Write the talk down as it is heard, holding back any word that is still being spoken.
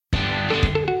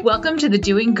Welcome to the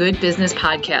Doing Good Business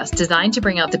podcast, designed to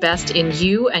bring out the best in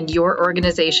you and your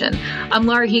organization. I'm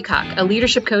Laura Heacock, a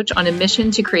leadership coach on a mission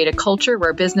to create a culture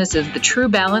where business is the true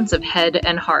balance of head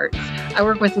and heart. I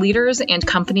work with leaders and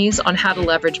companies on how to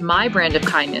leverage my brand of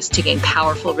kindness to gain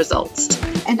powerful results.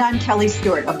 And I'm Kelly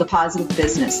Stewart of The Positive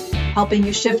Business, helping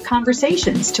you shift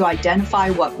conversations to identify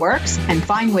what works and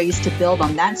find ways to build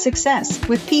on that success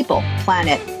with people,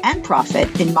 planet, and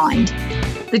profit in mind.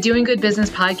 The Doing Good Business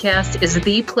podcast is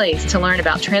the place to learn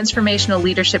about transformational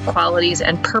leadership qualities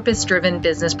and purpose-driven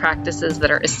business practices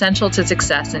that are essential to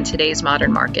success in today's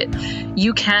modern market.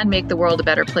 You can make the world a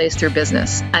better place through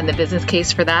business, and the business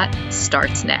case for that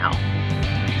starts now.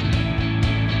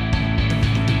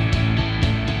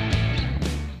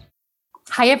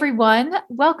 Hi, everyone.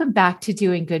 Welcome back to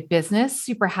Doing Good Business.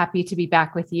 Super happy to be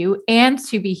back with you and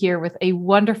to be here with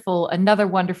another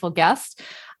wonderful guest.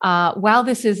 While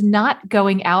this is not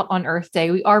going out on Earth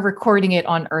Day, we are recording it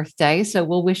on Earth Day. So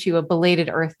we'll wish you a belated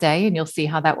Earth Day, and you'll see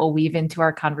how that will weave into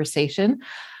our conversation.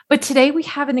 But today we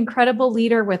have an incredible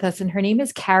leader with us, and her name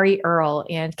is Carrie Earl.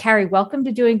 And Carrie, welcome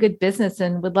to Doing Good Business,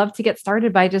 and would love to get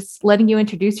started by just letting you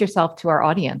introduce yourself to our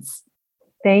audience.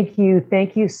 Thank you.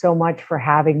 Thank you so much for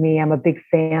having me. I'm a big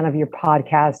fan of your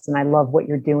podcast, and I love what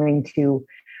you're doing to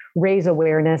raise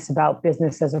awareness about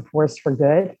business as a force for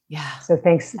good. Yeah. So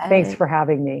thanks for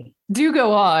having me. Do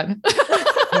go on.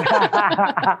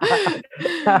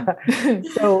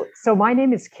 So my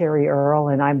name is Carrie Earl,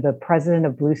 and I'm the president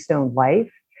of Bluestone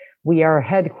Life. We are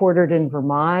headquartered in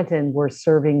Vermont, and we're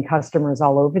serving customers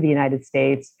all over the United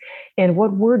States. And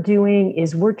what we're doing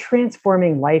is we're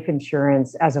transforming life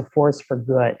insurance as a force for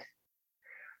good.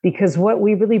 Because what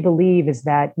we really believe is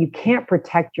that you can't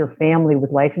protect your family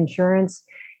with life insurance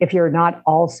if you're not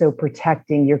also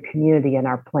protecting your community and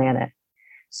our planet.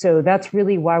 So that's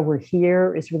really why we're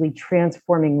here, is really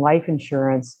transforming life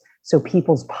insurance so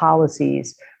people's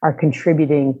policies are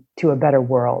contributing to a better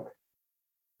world.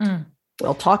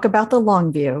 We'll talk about the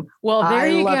long view. Well, there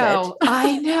you go.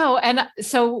 I know. And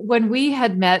so when we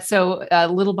had met, so a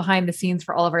little behind the scenes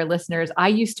for all of our listeners, I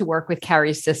used to work with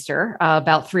Carrie's sister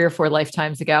about 3 or 4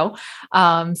 lifetimes ago.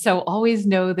 So always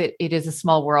know that it is a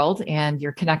small world and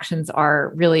your connections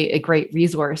are really a great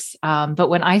resource. But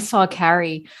when I saw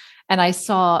Carrie and I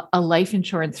saw a life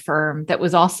insurance firm that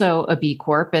was also a B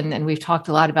Corp, and we've talked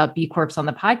a lot about B Corps on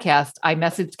the podcast, I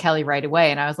messaged Kelly right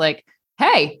away and I was like,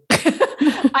 hey,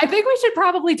 I think we should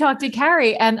probably talk to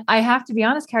Carrie. And I have to be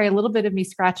honest, Carrie, a little bit of me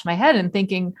scratched my head and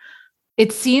thinking,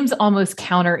 it seems almost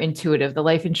counterintuitive, the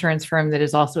life insurance firm that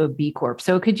is also a B Corp.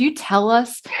 So could you tell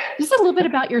us just a little bit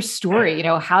about your story? You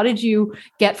know, how did you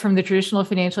get from the traditional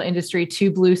financial industry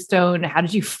to Bluestone? How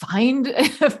did you find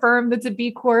a firm that's a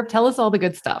B Corp? Tell us all the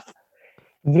good stuff.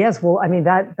 Yes, well, I mean,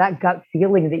 that gut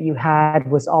feeling that you had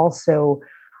was also,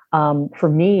 for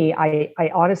me,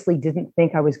 I honestly didn't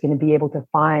think I was going to be able to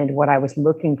find what I was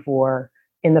looking for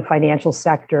in the financial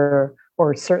sector,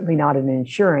 or certainly not in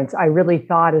insurance. I really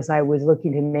thought, as I was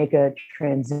looking to make a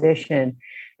transition,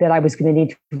 that I was going to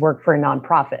need to work for a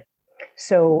nonprofit.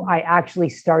 So I actually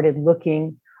started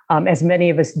looking, as many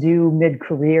of us do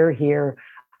mid-career here,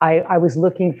 I was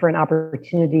looking for an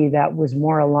opportunity that was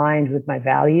more aligned with my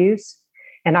values.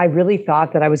 And I really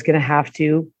thought that I was going to have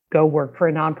to go work for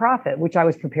a nonprofit, which I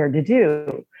was prepared to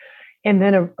do. And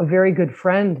then a very good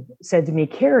friend said to me,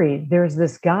 Carrie, there's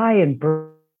this guy in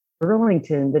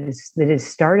Burlington that has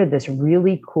started this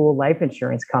really cool life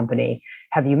insurance company.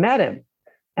 Have you met him?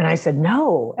 And I said,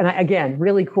 no. And again,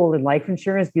 really cool in life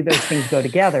insurance. Do those things go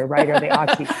together, right? Are they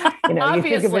oxy?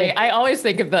 Obviously, I always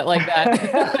think of that like that.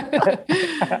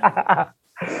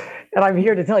 And I'm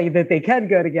here to tell you that they can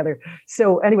go together.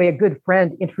 So anyway, a good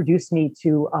friend introduced me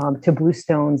to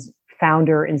Bluestone's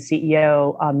founder and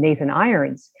CEO, Nathan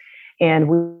Irons. And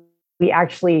we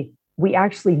actually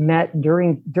met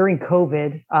during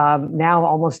COVID, now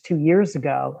almost 2 years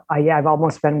ago. I've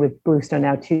almost been with Bluestone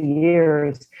now 2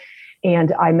 years.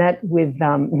 And I met with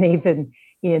Nathan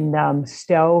in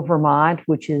Stowe, Vermont,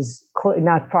 which is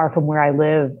not far from where I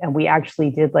live. And we actually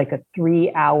did like a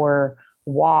 3-hour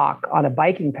walk on a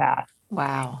biking path.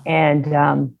 Wow.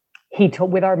 And he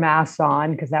told, with our masks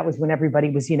on, because that was when everybody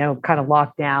was, kind of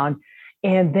locked down.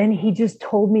 And then he just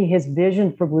told me his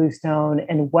vision for Bluestone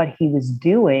and what he was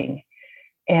doing.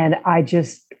 And I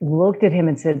just looked at him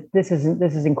and said, this is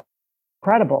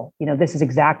incredible. This is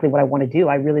exactly what I want to do.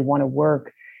 I really want to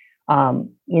work,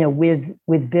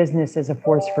 with business as a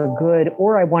force for good,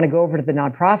 or I want to go over to the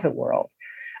nonprofit world.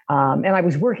 And I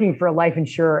was working for a life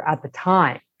insurer at the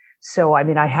time. So, I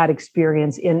mean, I had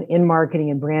experience in marketing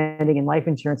and branding and life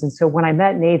insurance. And so when I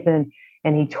met Nathan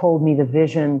and he told me the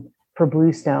vision for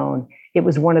Bluestone, it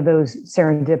was one of those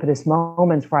serendipitous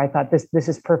moments where I thought, this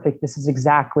is perfect. This is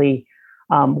exactly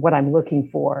what I'm looking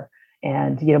for.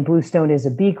 And, Bluestone is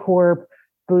a B Corp.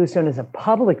 Bluestone is a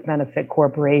public benefit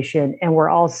corporation. And we're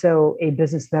also a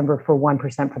business member for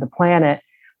 1% for the Planet,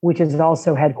 which is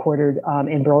also headquartered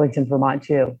in Burlington, Vermont,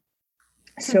 too.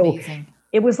 So amazing.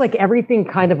 It was like everything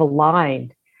kind of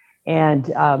aligned. And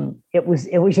it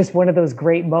was just one of those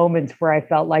great moments where I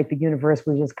felt like the universe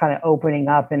was just kind of opening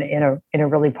up in a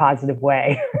really positive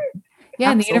way.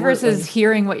 Yeah. And the universe is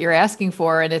hearing what you're asking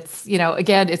for. And it's,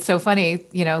 again, it's so funny,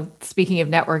 speaking of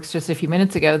networks just a few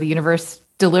minutes ago, the universe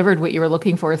delivered what you were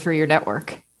looking for through your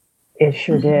network. It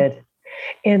sure did.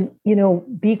 And,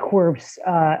 B Corps,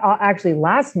 actually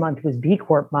last month was B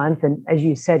Corp month. And as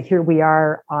you said, here we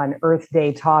are on Earth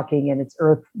Day talking, and it's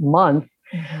Earth Month.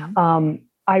 Mm-hmm.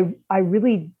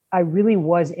 I really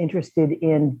was interested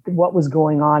in what was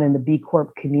going on in the B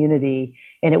Corp community.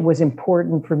 And it was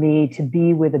important for me to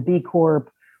be with a B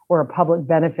Corp or a public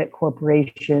benefit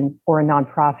corporation or a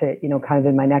nonprofit, kind of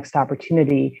in my next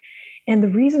opportunity. And the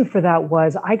reason for that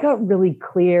was I got really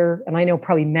clear, and I know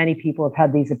probably many people have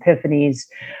had these epiphanies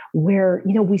where,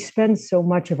 we spend so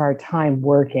much of our time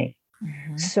working.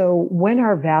 Mm-hmm. So when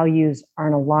our values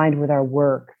aren't aligned with our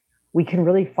work, we can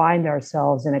really find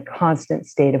ourselves in a constant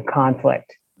state of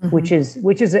conflict, mm-hmm. which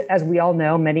is, as we all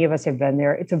know, many of us have been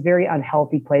there. It's a very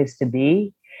unhealthy place to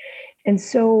be. And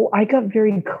so I got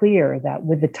very clear that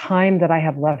with the time that I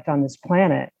have left on this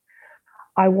planet,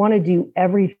 I want to do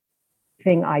everything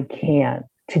I can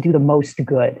to do the most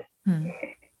good. Hmm.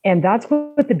 And that's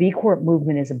what the B Corp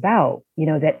movement is about,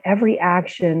 that every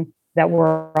action that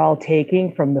we're all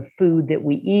taking, from the food that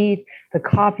we eat, the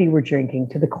coffee we're drinking,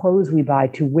 to the clothes we buy,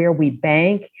 to where we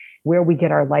bank, where we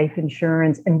get our life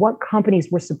insurance, and what companies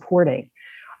we're supporting,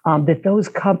 that those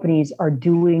companies are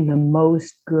doing the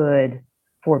most good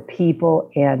for people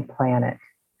and planet.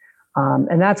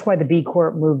 And that's why the B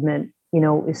Corp movement,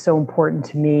 is so important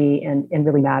to me and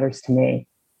really matters to me.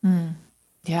 Mm,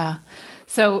 yeah.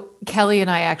 So Kelly and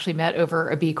I actually met over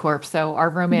a B Corp. So our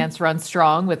romance runs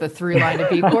strong with a through line of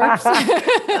B Corps.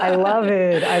 I love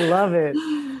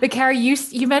it. But Carrie,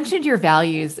 you mentioned your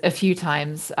values a few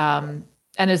times.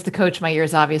 And as the coach, my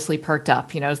ears obviously perked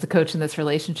up, as the coach in this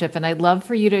relationship. And I'd love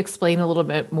for you to explain a little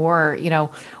bit more,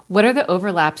 what are the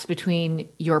overlaps between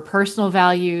your personal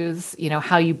values,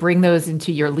 how you bring those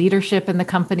into your leadership in the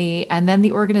company, and then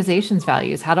the organization's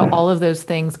values? How do all of those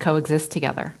things coexist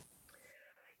together?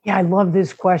 Yeah, I love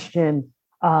this question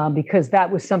because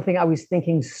that was something I was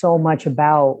thinking so much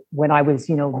about when I was,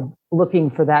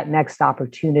 looking for that next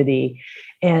opportunity.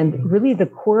 And really the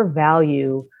core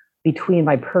value between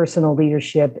my personal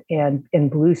leadership and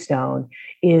Bluestone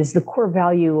is the core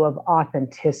value of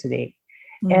authenticity.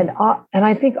 Mm. And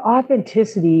I think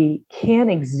authenticity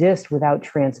can't exist without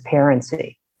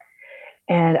transparency.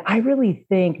 And I really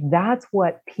think that's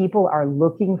what people are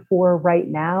looking for right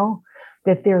now,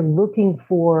 that they're looking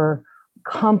for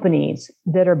companies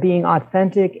that are being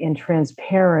authentic and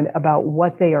transparent about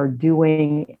what they are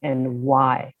doing and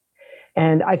why.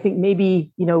 And I think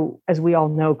maybe, as we all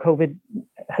know, COVID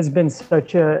has been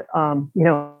such a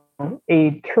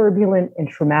turbulent and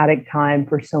traumatic time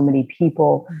for so many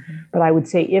people. Mm-hmm. But I would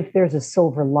say if there's a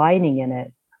silver lining in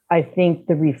it, I think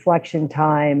the reflection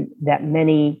time that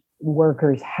many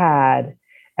workers had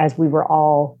as we were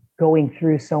all going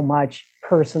through so much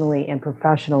personally and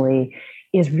professionally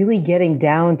is really getting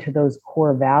down to those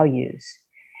core values.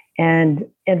 And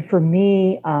for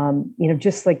me,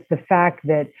 just like the fact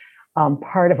that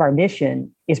part of our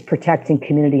mission is protecting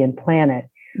community and planet.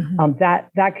 Mm-hmm.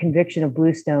 That conviction of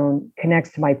Bluestone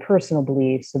connects to my personal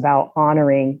beliefs about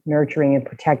honoring, nurturing, and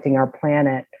protecting our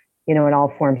planet, in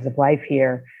all forms of life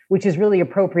here, which is really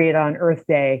appropriate on Earth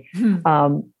Day.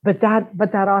 Mm-hmm. But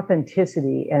that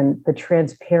authenticity and the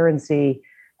transparency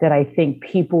that I think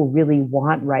people really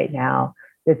want right now,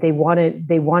 that they want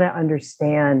to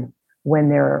understand when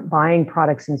they're buying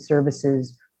products and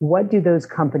services, what do those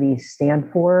companies stand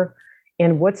for?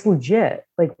 And what's legit?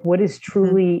 Like what is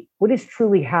truly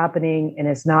happening, and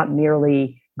it's not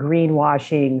merely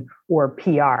greenwashing or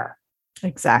PR.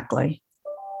 Exactly.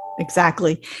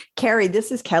 Carrie,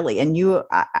 this is Kelly, and you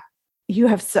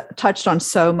have touched on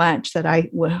so much that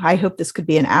I hope this could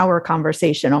be an hour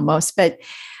conversation almost. But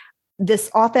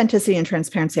this authenticity and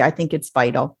transparency, I think it's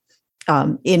vital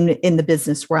in the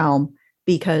business realm,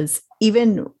 because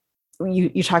even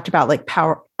you talked about like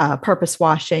purpose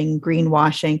washing,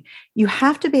 greenwashing. You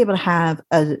have to be able to have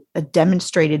a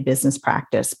demonstrated business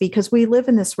practice, because we live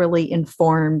in this really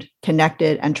informed,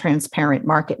 connected, and transparent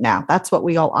market now. That's what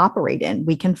we all operate in.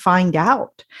 We can find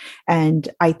out. And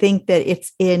I think that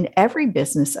it's in every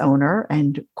business owner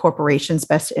and corporation's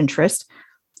best interest.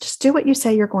 Just do what you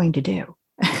say you're going to do.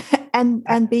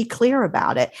 And be clear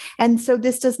about it. And so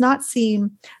this does not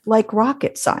seem like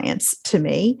rocket science to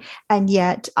me. And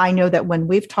yet I know that when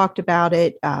we've talked about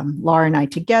it, Laura and I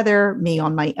together, me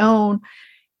on my own,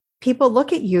 people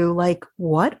look at you like,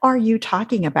 what are you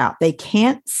talking about? They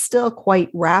can't still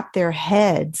quite wrap their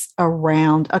heads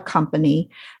around a company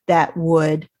that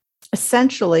would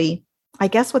essentially, I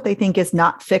guess what they think is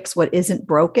not fix what isn't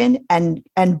broken and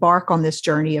embark on this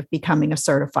journey of becoming a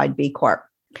certified B Corp.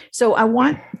 So I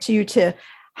want you to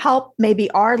help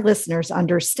maybe our listeners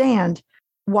understand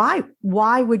why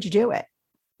would you do it,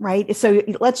 right? So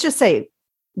let's just say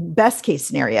best case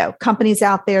scenario, companies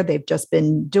out there, they've just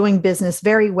been doing business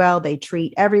very well. They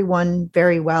treat everyone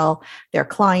very well, their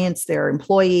clients, their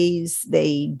employees,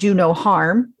 they do no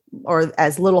harm or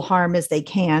as little harm as they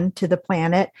can to the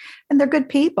planet, and they're good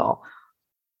people.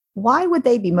 Why would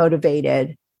they be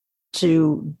motivated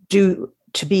to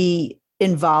be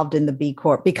involved in the B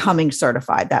Corp, becoming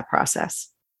certified, that process?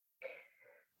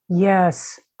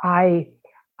 Yes, I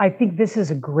think this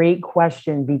is a great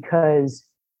question, because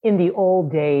in the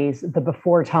old days, the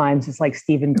before times, it's like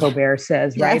Stephen Colbert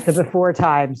says, right? Yes. The before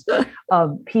times,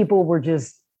 people were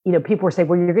just, people were saying,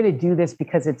 well, you're going to do this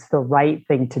because it's the right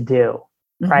thing to do,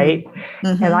 right?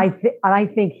 Mm-hmm. And I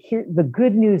think here, the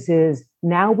good news is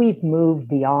now we've moved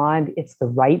beyond it's the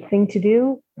right thing to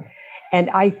do. And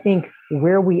I think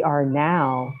where we are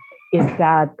now is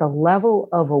that the level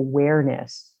of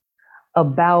awareness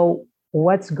about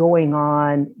what's going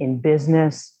on in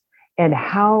business and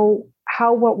how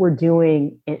what we're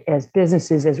doing as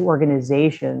businesses, as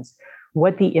organizations,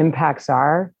 what the impacts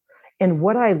are. And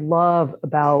what I love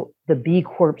about the B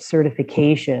Corp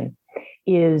certification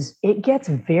is it gets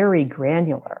very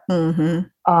granular. Mm-hmm.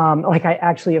 Like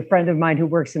a friend of mine who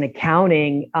works in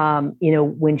accounting,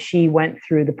 when she went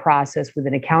through the process with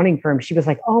an accounting firm, she was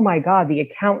like, oh my God, the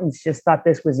accountants just thought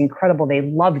this was incredible. They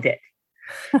loved it,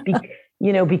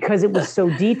 because it was so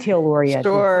detail oriented.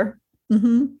 Sure.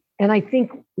 Mm-hmm. And I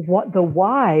think what the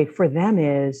why for them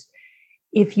is,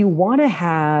 if you want to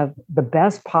have the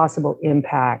best possible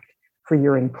impact for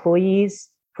your employees,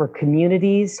 for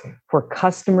communities, for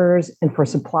customers, and for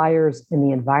suppliers in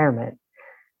the environment,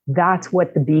 that's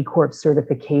what the B Corp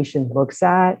certification looks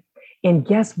at. And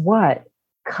guess what?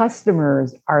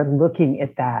 Customers are looking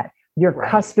at that. Your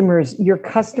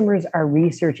customers are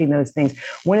researching those things.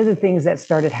 One of the things that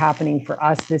started happening for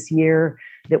us this year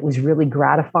that was really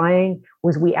gratifying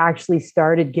was we actually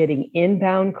started getting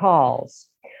inbound calls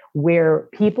where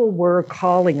people were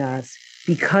calling us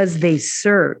because they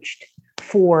searched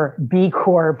for B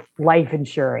Corp life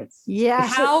insurance. Yeah.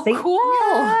 How cool.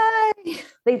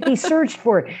 They searched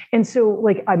for it. And so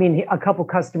a couple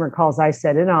customer calls I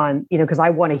set in on, because I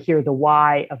want to hear the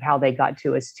why of how they got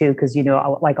to us too. Because,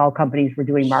 like all companies, we're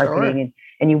doing marketing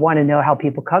and you want to know how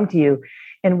people come to you.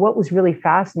 And what was really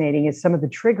fascinating is some of the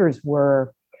triggers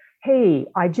were, hey,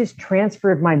 I just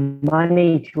transferred my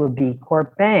money to a B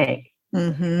Corp bank.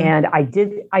 Mm-hmm. And I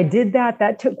did that.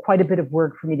 That took quite a bit of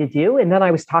work for me to do. And then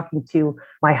I was talking to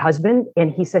my husband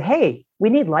and he said, hey, we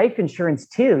need life insurance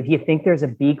too. Do you think there's a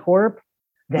B Corp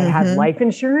that has life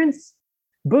insurance?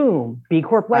 Boom, B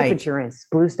Corp life insurance,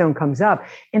 Bluestone comes up.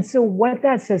 And so what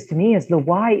that says to me is the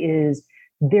why is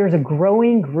there's a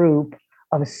growing group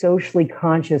of socially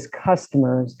conscious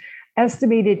customers,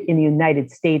 estimated in the United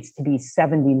States to be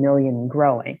 70 million and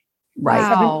growing. Right.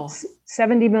 Wow.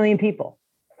 70 million people.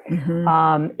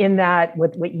 Mm-hmm. In that,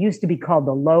 what used to be called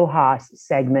the LOHAS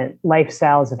segment,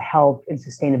 lifestyles of health and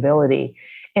sustainability.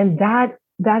 And that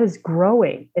is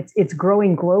growing. It's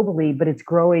growing globally, but it's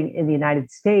growing in the United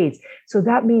States. So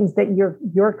that means that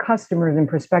your customers and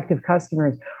prospective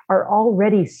customers are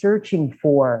already searching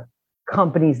for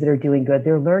companies that are doing good.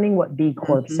 They're learning what B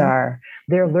Corps are.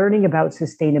 They're learning about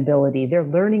sustainability. They're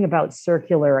learning about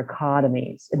circular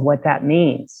economies and what that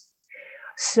means.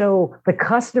 So the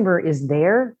customer is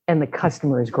there and the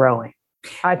customer is growing.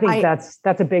 I think that's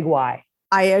a big why.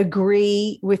 I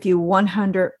agree with you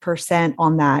 100%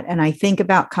 on that. And I think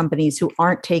about companies who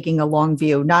aren't taking a long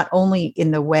view, not only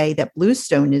in the way that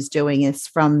Bluestone is doing is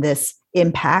from this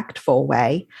impactful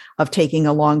way of taking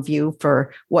a long view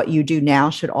for what you do now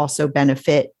should also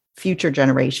benefit future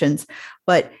generations,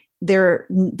 but they're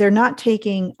not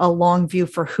taking a long view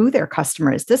for who their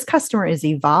customer is. This customer is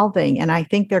evolving. And I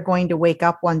think they're going to wake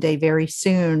up one day very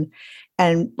soon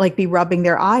and like be rubbing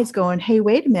their eyes going, hey,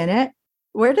 wait a minute,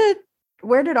 where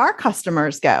did our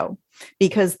customers go?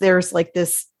 Because there's like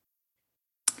this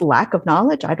lack of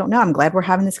knowledge. I don't know. I'm glad we're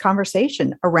having this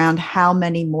conversation around how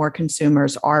many more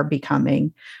consumers are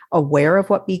becoming aware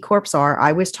of what B Corps are.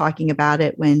 I was talking about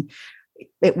it when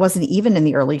it wasn't even in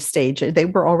the early stage. They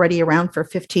were already around for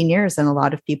 15 years. And a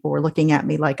lot of people were looking at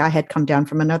me like I had come down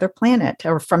from another planet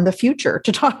or from the future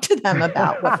to talk to them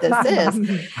about what this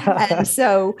is. And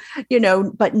so,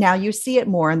 but now you see it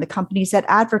more in the companies that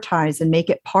advertise and make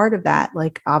it part of that,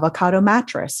 like Avocado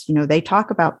Mattress. They talk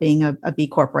about being a B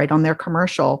Corp right on their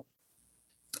commercial.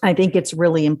 I think it's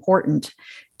really important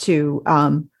to,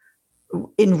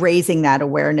 in raising that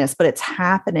awareness, but it's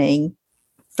happening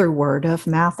through word of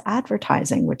mouth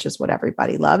advertising, which is what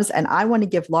everybody loves. And I want to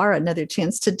give Laura another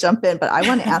chance to jump in, but I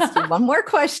want to ask you one more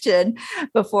question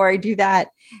before I do that.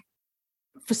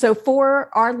 So for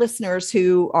our listeners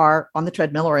who are on the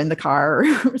treadmill or in the car, or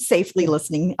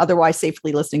otherwise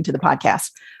safely listening to the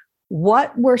podcast,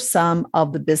 what were some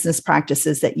of the business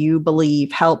practices that you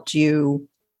believe helped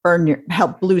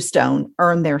Bluestone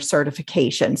earn their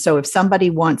certification? So if somebody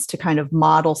wants to kind of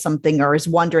model something or is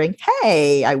wondering,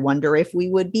 hey, I wonder if we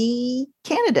would be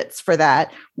candidates for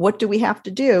that, what do we have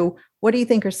to do? What do you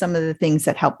think are some of the things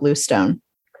that helped Bluestone?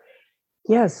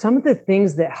 Yeah, some of the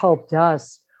things that helped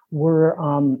us were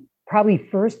probably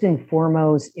first and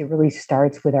foremost, it really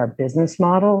starts with our business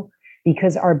model,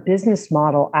 because our business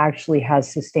model actually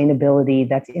has sustainability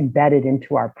that's embedded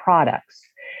into our products.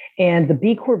 And the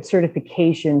B Corp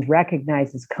certification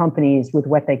recognizes companies with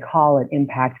what they call an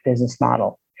impact business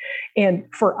model. And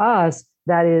for us,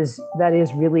 that is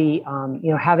really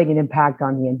having an impact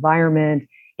on the environment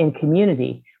and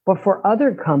community. But for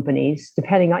other companies,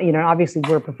 depending on, obviously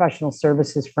we're a professional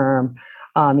services firm,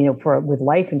 with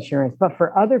life insurance, but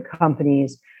for other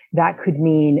companies, that could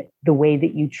mean the way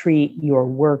that you treat your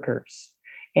workers,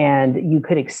 and you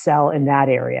could excel in that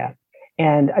area.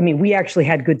 And I mean, we actually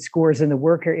had good scores in the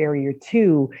worker area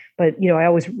too. But, I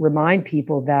always remind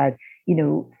people that,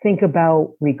 think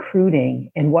about recruiting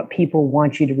and what people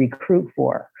want you to recruit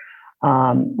for,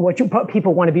 what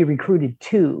people want to be recruited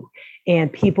to.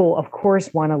 And people, of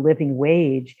course, want a living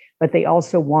wage, but they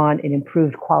also want an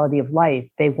improved quality of life.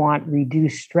 They want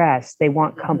reduced stress. They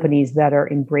want companies that are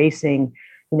embracing,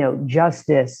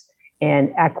 justice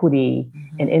and equity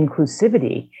and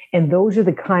inclusivity. And those are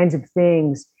the kinds of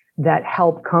things that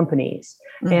help companies.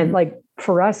 Mm-hmm. And like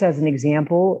for us, as an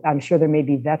example, I'm sure there may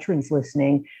be veterans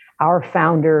listening. Our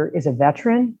founder is a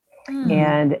veteran,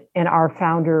 and our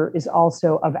founder is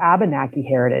also of Abenaki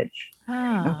heritage.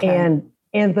 Oh, okay.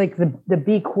 And like the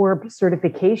B Corp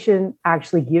certification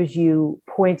actually gives you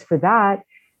points for that,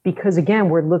 because again,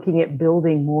 we're looking at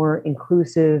building more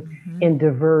inclusive and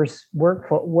diverse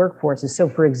workforces. So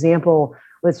for example,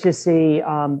 let's just say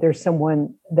there's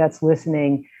someone that's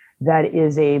listening that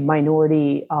is a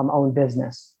minority owned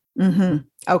business. Mm-hmm.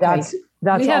 Okay.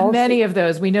 We have many of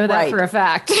those. We know that for a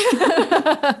fact.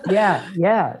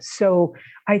 Yeah. So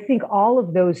I think all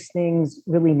of those things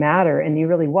really matter.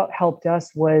 And what helped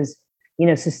us was,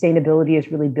 sustainability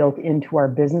is really built into our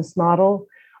business model.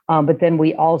 But then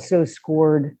we also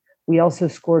scored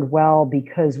well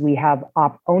because we have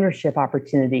ownership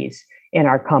opportunities in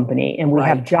our company, and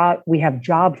we have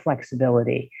job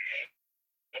flexibility.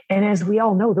 And as we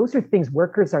all know, those are things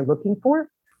workers are looking for.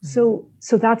 So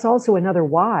that's also another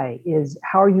why is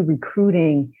how are you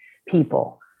recruiting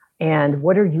people, and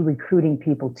what are you recruiting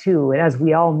people to? And as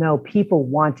we all know, people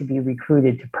want to be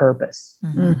recruited to purpose.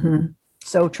 Mm-hmm.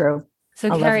 So true.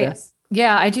 So Carrie,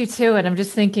 yeah, I do too. And I'm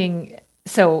just thinking,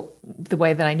 so the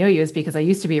way that I know you is because I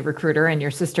used to be a recruiter and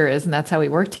your sister is, and that's how we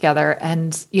work together.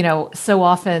 And, so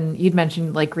often you'd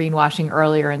mentioned like greenwashing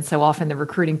earlier. And so often the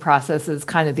recruiting process is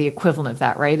kind of the equivalent of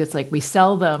that, right? It's like we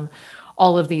sell them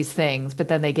all of these things, but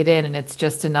then they get in and it's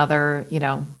just another,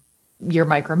 you're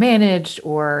micromanaged,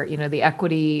 or, the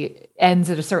equity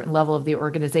ends at a certain level of the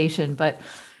organization. But,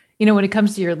 when it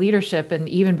comes to your leadership, and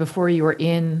even before you were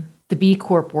in the B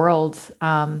Corp world,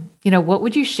 what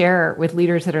would you share with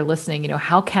leaders that are listening?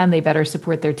 How can they better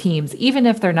support their teams, even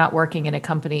if they're not working in a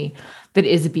company that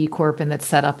is a B Corp and that's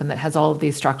set up and that has all of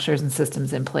these structures and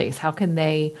systems in place? How can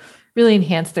they really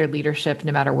enhance their leadership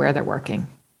no matter where they're working?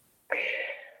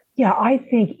 Yeah, I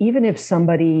think even if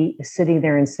somebody is sitting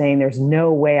there and saying, there's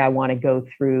no way I want to go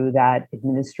through that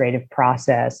administrative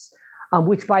process,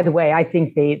 which, by the way, I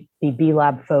think the B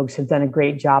Lab folks have done a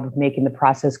great job of making the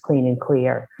process clean and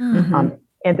clear. Mm-hmm.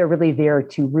 And they're really there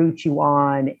to root you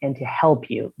on and to help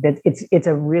you. It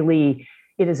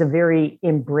is a very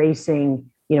embracing,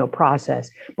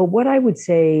 process. But what I would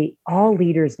say all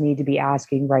leaders need to be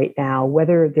asking right now,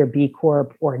 whether they're B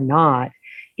Corp or not,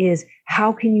 is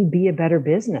how can you be a better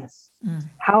business?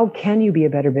 How can you be a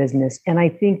better business? And I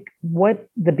think what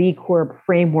the B Corp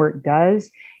framework does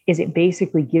is it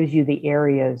basically gives you the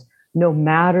areas, no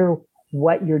matter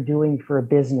what you're doing for a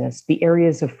business, the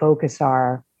areas of focus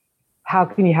are, how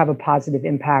can you have a positive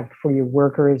impact for your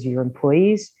workers, your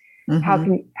employees? Mm-hmm.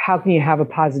 How can you have a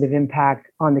positive impact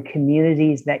on the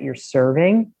communities that you're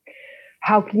serving?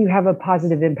 How can you have a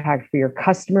positive impact for your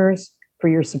customers, for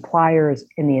your suppliers,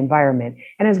 and the environment?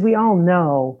 And as we all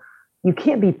know, you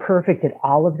can't be perfect at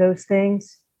all of those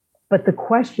things. But the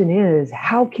question is,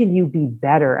 how can you be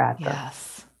better at them?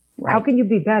 Yes. Right. How can you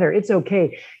be better? It's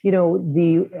okay. You know,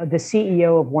 the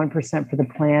CEO of 1% for the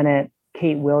Planet,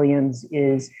 Kate Williams,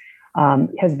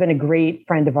 has been a great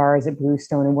friend of ours at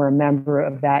Bluestone, and we're a member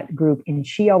of that group. And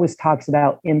she always talks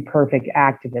about imperfect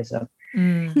activism.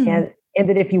 Mm-hmm. And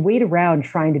that if you wait around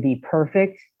trying to be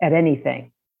perfect at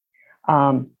anything,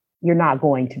 you're not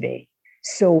going to be.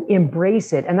 So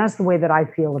embrace it. And that's the way that I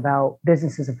feel about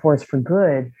business as a force for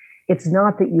good. It's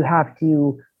not that you have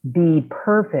to be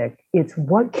perfect. It's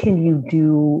what can you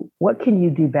do? What can you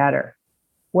do better?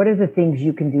 What are the things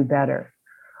you can do better?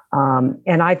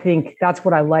 And I think that's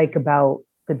what I like about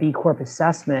the B Corp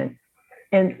assessment.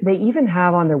 And they even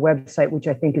have on their website, which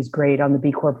I think is great, on the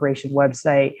B Corporation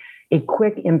website, a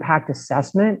quick impact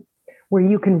assessment where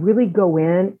you can really go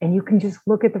in and you can just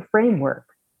look at the framework.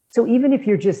 So even if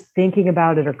you're just thinking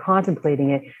about it or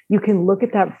contemplating it, you can look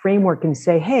at that framework and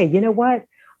say, hey, you know what?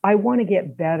 I want to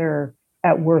get better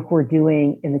at work we're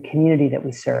doing in the community that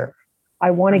we serve.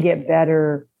 I want to get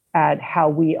better at how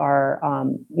we are,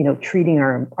 treating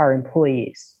our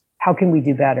employees. How can we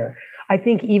do better? I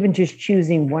think even just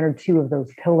choosing one or two of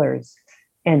those pillars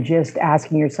and just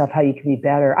asking yourself how you can be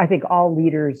better. I think all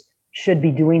leaders should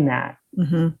be doing that.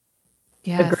 Mm-hmm.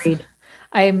 Yes. Agreed.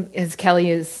 As Kelly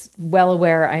is well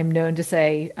aware, I'm known to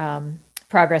say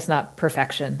progress, not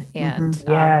perfection. And,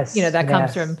 that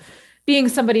comes from being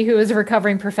somebody who is a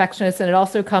recovering perfectionist. And it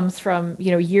also comes from,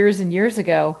 years and years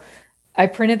ago, I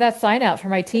printed that sign out for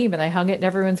my team and I hung it in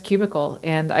everyone's cubicle.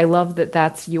 And I love that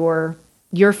that's your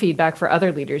feedback for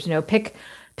other leaders.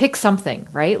 Pick something,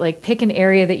 right? Like pick an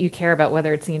area that you care about,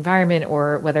 whether it's the environment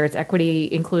or whether it's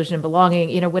equity, inclusion, and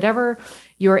belonging, whatever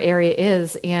your area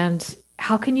is. And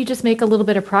how can you just make a little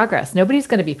bit of progress? Nobody's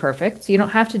going to be perfect. You don't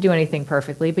have to do anything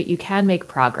perfectly, but you can make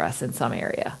progress in some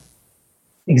area.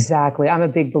 Exactly. I'm a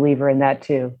big believer in that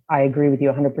too. I agree with you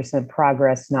 100%.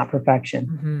 Progress, not perfection.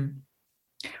 Mm-hmm.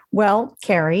 Well,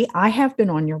 Carrie, I have been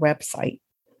on your website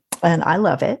and I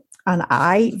love it. And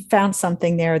I found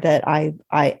something there that I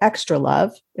extra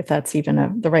love, if that's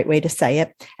even the right way to say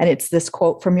it. And it's this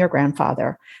quote from your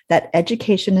grandfather, that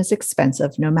education is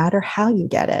expensive no matter how you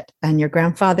get it. And your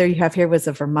grandfather you have here was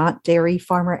a Vermont dairy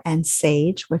farmer and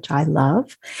sage, which I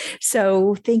love.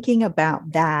 So thinking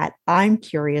about that, I'm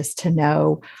curious to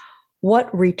know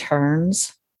what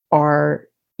returns are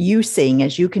you seeing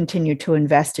as you continue to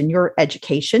invest in your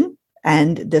education?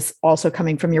 And this also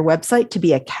coming from your website, to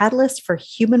be a catalyst for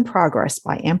human progress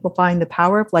by amplifying the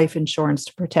power of life insurance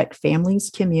to protect families,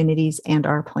 communities, and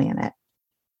our planet.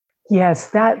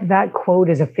 Yes, that quote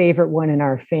is a favorite one in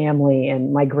our family.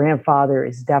 And my grandfather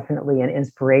is definitely an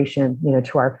inspiration,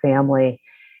 to our family.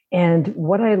 And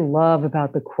what I love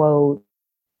about the quote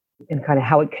and kind of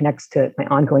how it connects to my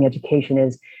ongoing education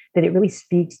is that it really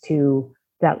speaks to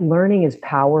that learning is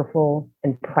powerful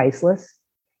and priceless.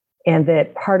 And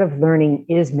that part of learning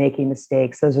is making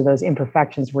mistakes. Those are those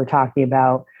imperfections we're talking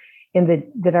about. And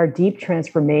that our deep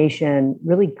transformation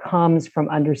really comes from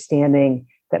understanding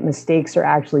that mistakes are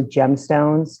actually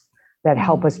gemstones that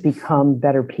help us become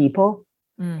better people.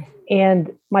 Mm.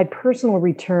 And my personal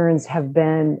returns have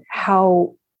been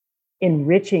how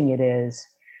enriching it is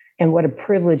and what a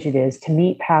privilege it is to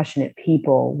meet passionate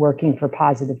people working for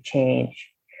positive change.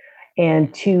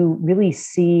 And to really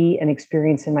see and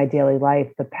experience in my daily life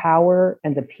the power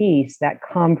and the peace that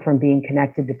come from being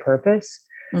connected to purpose.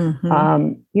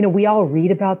 Mm-hmm. We all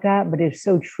read about that, but it's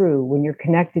so true. When you're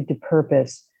connected to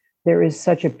purpose, there is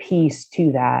such a peace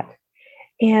to that.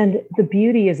 And the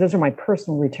beauty is, those are my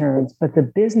personal returns, but the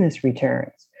business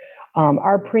returns,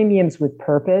 our premiums with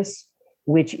purpose,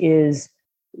 which is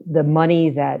the money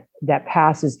that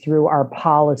passes through our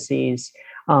policies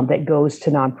that goes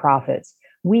to nonprofits.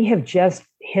 We have just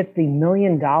hit the $1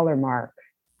 million mark,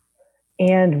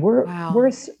 and we're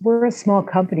a small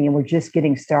company and we're just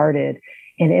getting started.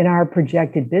 And in our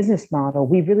projected business model,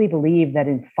 we really believe that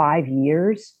in 5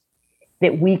 years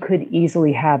that we could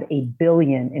easily have $1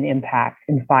 billion in impact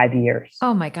in 5 years.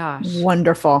 Oh my gosh.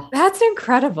 Wonderful. That's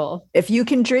incredible. If you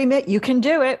can dream it, you can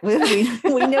do it.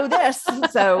 We know this.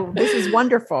 So this is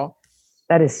wonderful.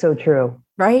 That is so true.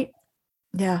 Right?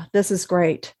 Yeah, this is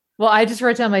great. Well, I just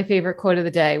wrote down my favorite quote of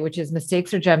the day, which is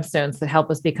mistakes are gemstones that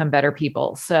help us become better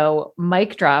people. So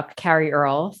mic drop, Carrie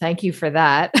Earl. Thank you for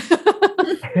that.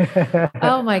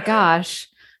 Oh my gosh.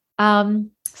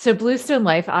 So Bluestone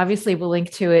Life, obviously we'll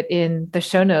link to it in the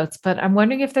show notes, but I'm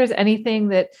wondering if there's anything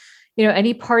that,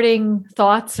 any parting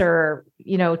thoughts or,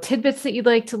 tidbits that you'd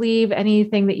like to leave,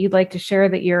 anything that you'd like to share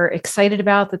that you're excited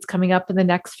about that's coming up in the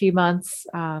next few months.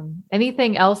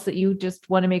 Anything else that you just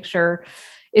want to make sure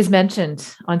is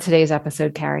mentioned on today's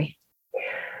episode, Carrie?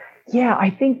 Yeah, I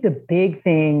think the big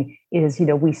thing is,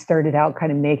 we started out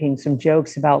kind of making some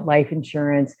jokes about life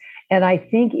insurance. And I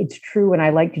think it's true, and I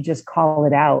like to just call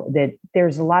it out, that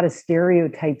there's a lot of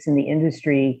stereotypes in the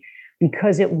industry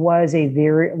because it was a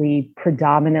very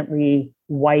predominantly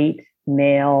white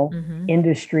male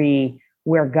industry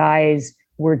where guys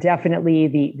were definitely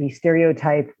the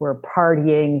stereotype, were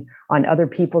partying on other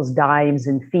people's dimes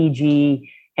in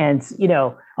Fiji and,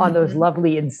 on those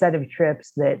lovely incentive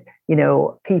trips that,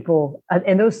 people,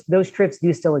 and those trips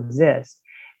do still exist.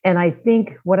 And I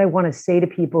think what I want to say to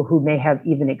people who may have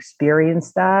even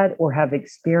experienced that or have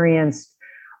experienced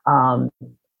a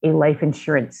life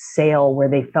insurance sale where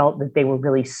they felt that they were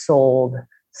really sold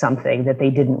something that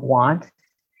they didn't want,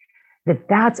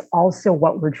 that's also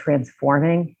what we're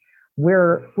transforming.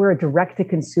 We're a direct to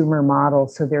consumer model.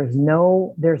 So there's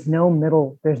no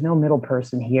middle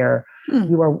person here.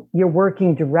 You're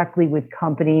working directly with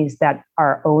companies that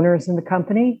are owners in the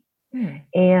company.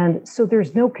 And so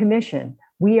there's no commission.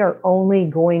 We are only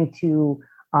going to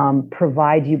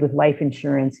provide you with life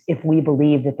insurance if we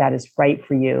believe that is right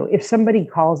for you. If somebody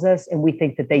calls us and we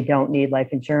think that they don't need life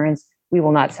insurance, we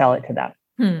will not sell it to them.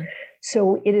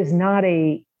 So it's not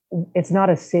a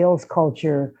sales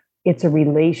culture. It's a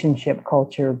relationship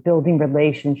culture, building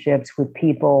relationships with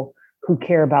people who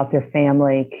care about their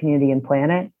family, community, and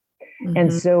planet.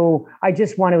 And so I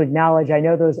just want to acknowledge, I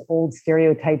know those old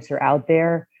stereotypes are out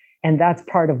there, and that's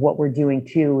part of what we're doing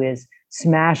too, is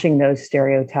smashing those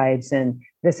stereotypes. And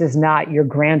this is not your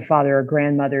grandfather or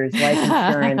grandmother's life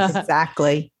insurance.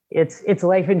 Exactly. It's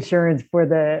life insurance for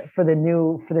the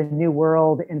new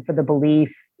world and for the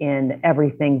belief in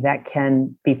everything that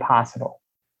can be possible.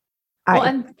 Well,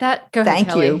 and that, go ahead, thank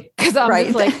Kelly, you. Because I'm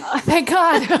just like, oh, thank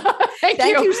God. Thank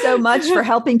you so much for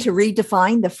helping to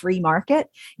redefine the free market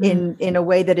in a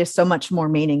way that is so much more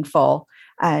meaningful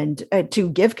and to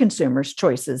give consumers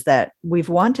choices that we've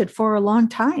wanted for a long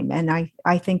time. And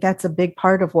I think that's a big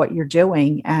part of what you're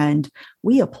doing. And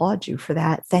we applaud you for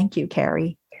that. Thank you,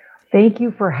 Carrie. Thank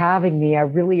you for having me. I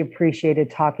really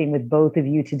appreciated talking with both of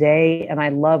you today. And I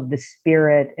love the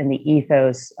spirit and the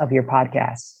ethos of your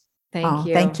podcast. Thank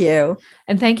you. Thank you.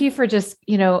 And thank you for just,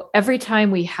 every time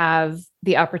we have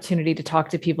the opportunity to talk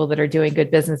to people that are doing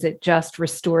good business, it just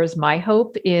restores my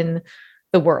hope in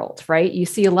the world, right? You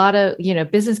see a lot of,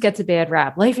 business gets a bad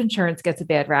rap, life insurance gets a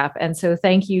bad rap. And so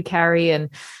thank you, Carrie, and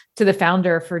to the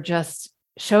founder for just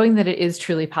showing that it is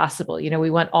truly possible. We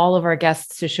want all of our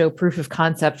guests to show proof of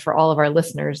concept for all of our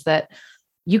listeners that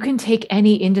you can take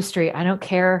any industry. I don't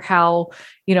care how,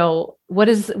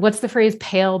 what's the phrase,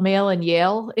 pale, male, and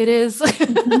Yale it is. I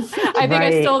think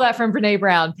I stole that from Brene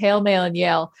Brown, pale, male, and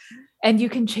Yale. And you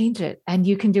can change it and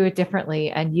you can do it differently.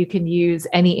 And you can use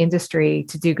any industry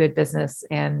to do good business.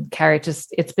 And Carrie,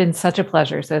 it's been such a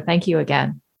pleasure. So thank you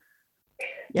again.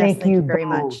 Yes, thank you very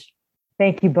much.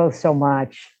 Thank you both so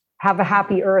much. Have a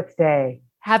happy Earth Day.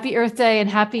 Happy Earth Day and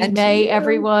happy May,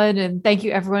 everyone. And thank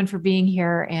you everyone for being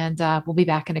here. And we'll be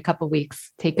back in a couple of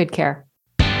weeks. Take good care.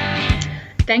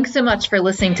 Thanks so much for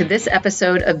listening to this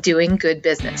episode of Doing Good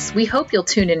Business. We hope you'll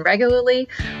tune in regularly,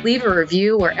 leave a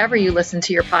review wherever you listen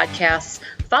to your podcasts,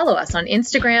 follow us on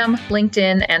Instagram,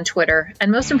 LinkedIn, and Twitter,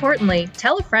 and most importantly,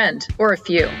 tell a friend or a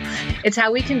few. It's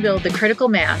how we can build the critical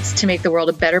mass to make the world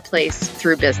a better place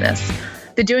through business.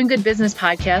 The Doing Good Business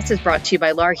podcast is brought to you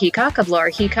by Laura Heacock of Laura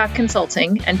Heacock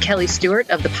Consulting and Kelly Stewart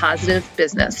of The Positive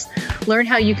Business. Learn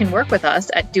how you can work with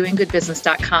us at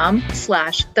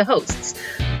doinggoodbusiness.com/the-hosts.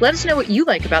 Let us know what you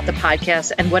like about the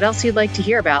podcast and what else you'd like to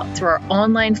hear about through our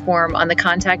online form on the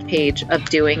contact page of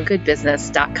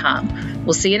doinggoodbusiness.com.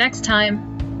 We'll see you next time.